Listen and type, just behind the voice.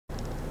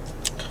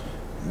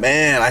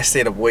Man, I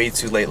stayed up way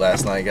too late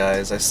last night,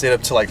 guys. I stayed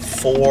up till like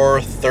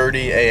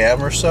 4:30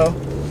 a.m. or so.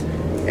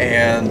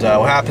 And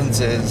what happens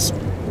is,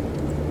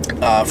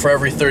 for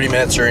every 30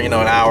 minutes or an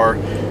hour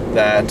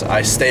that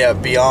I stay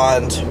up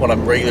beyond what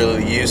I'm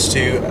regularly used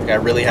to, I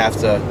really have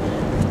to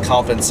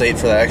compensate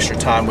for that extra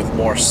time with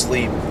more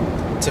sleep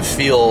to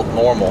feel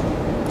normal.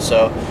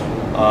 So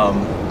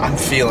I'm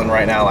feeling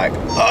right now like,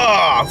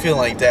 I'm feeling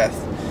like death.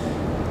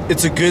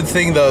 It's a good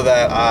thing though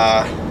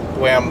that the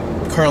way I'm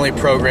currently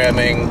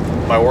programming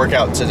my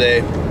workout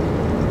today,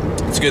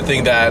 it's a good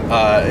thing that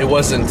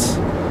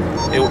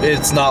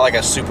it's not like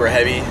a super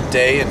heavy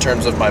day in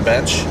terms of my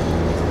bench.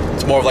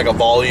 It's more of like a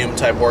volume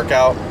type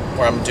workout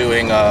where I'm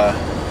doing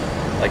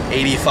like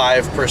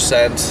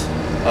 85%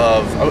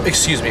 of,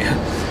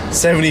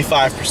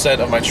 75%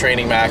 of my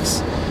training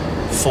max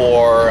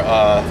for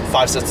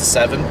 5 sets of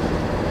 7.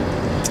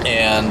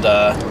 And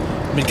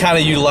I've been kind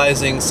of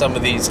utilizing some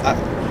of these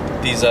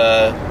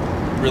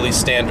really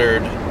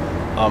standard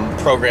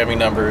programming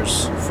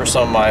numbers for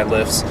some of my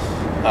lifts.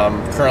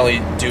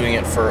 Currently doing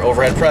it for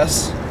overhead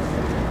press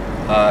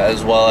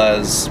as well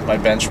as my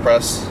bench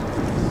press,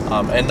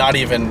 and not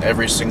even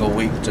every single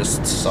week,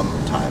 just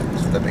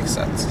sometimes, if that makes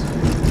sense.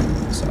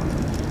 So,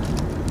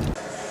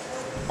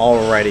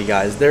 alrighty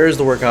guys, there's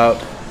the workout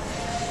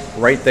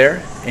right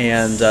there.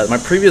 And my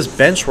previous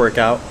bench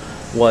workout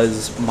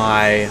was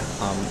my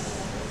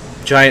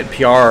giant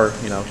PR,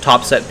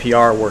 top set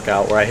PR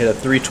workout where I hit a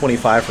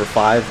 325 for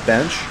 5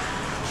 bench,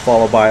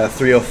 followed by a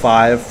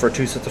 305 for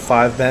 2 sets of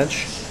 5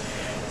 bench.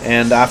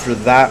 And after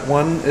that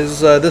one is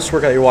this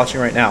workout you're watching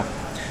right now.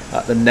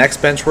 The next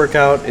bench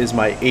workout is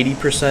my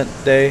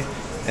 80% day,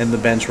 and the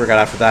bench workout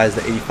after that is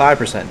the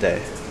 85% day.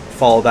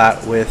 Follow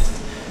that with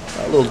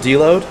a little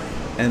deload,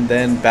 and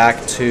then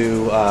back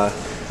to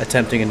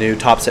attempting a new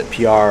top set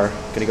PR.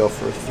 Gonna go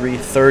for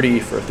 330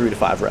 for 3 to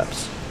 5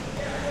 reps.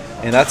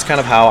 And that's kind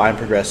of how I'm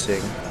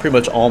progressing pretty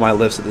much all my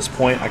lifts at this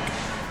point.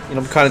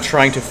 I'm kind of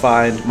trying to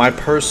find my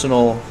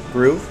personal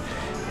groove,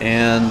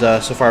 and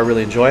so far I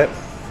really enjoy it.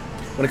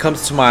 When it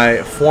comes to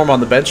my form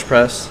on the bench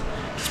press,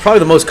 it's probably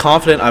the most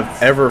confident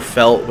I've ever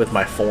felt with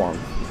my form,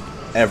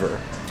 ever.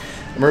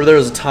 I remember there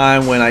was a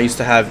time when I used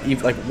to have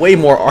like way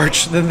more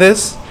arch than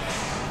this.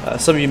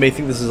 Some of you may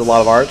think this is a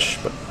lot of arch,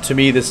 but to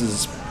me this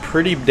is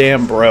pretty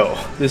damn bro.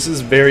 This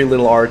is very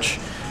little arch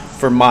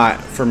for my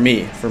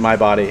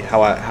body,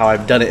 how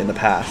I've done it in the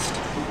past.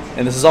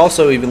 And this is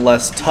also even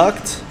less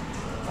tucked,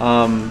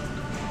 and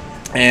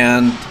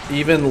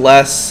even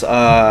less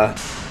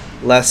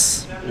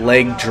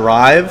leg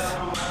drive.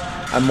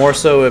 I'm more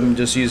so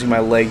just using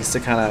my legs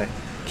to kind of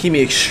keep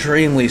me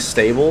extremely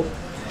stable.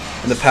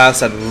 In the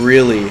past, I'd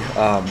really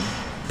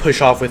push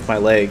off with my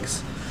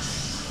legs,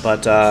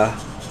 but I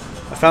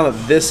found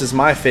that this is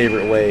my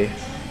favorite way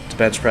to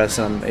bench press,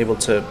 and I'm able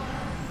to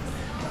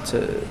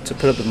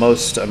put up the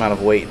most amount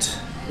of weight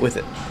with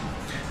it.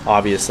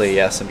 Obviously,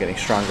 yes, I'm getting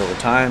stronger over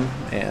time,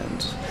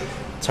 and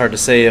it's hard to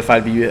say if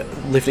I'd be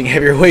lifting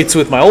heavier weights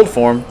with my old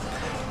form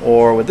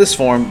or with this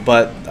form,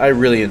 but I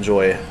really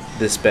enjoy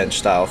this bench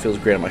style. It feels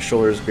great on my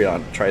shoulders, great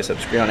on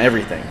triceps, great on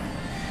everything.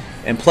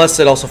 And plus,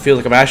 it also feels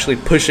like I'm actually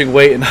pushing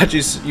weight and not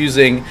just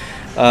using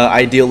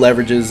ideal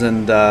leverages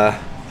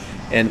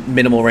and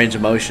minimal range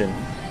of motion.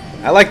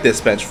 I like this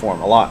bench form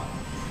a lot.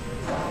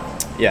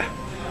 Yeah.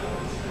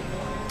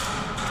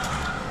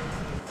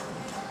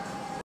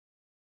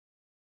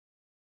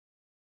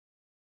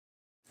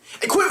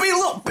 Hey, quit being a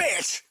little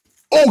bitch!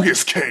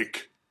 Ogus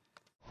cake!